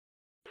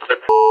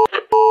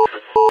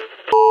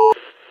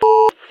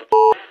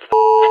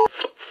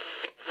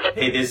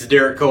Hey, this is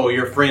Derek Cole,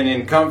 your friend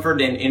in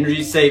comfort and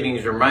energy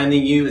savings,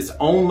 reminding you it's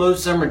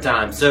almost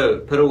summertime, so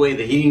put away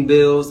the heating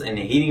bills and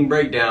the heating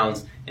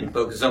breakdowns and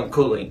focus on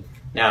cooling.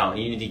 Now,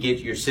 you need to get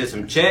your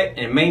system checked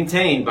and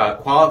maintained by a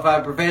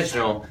qualified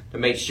professional to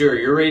make sure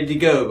you're ready to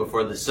go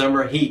before the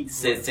summer heat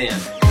sets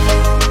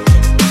in.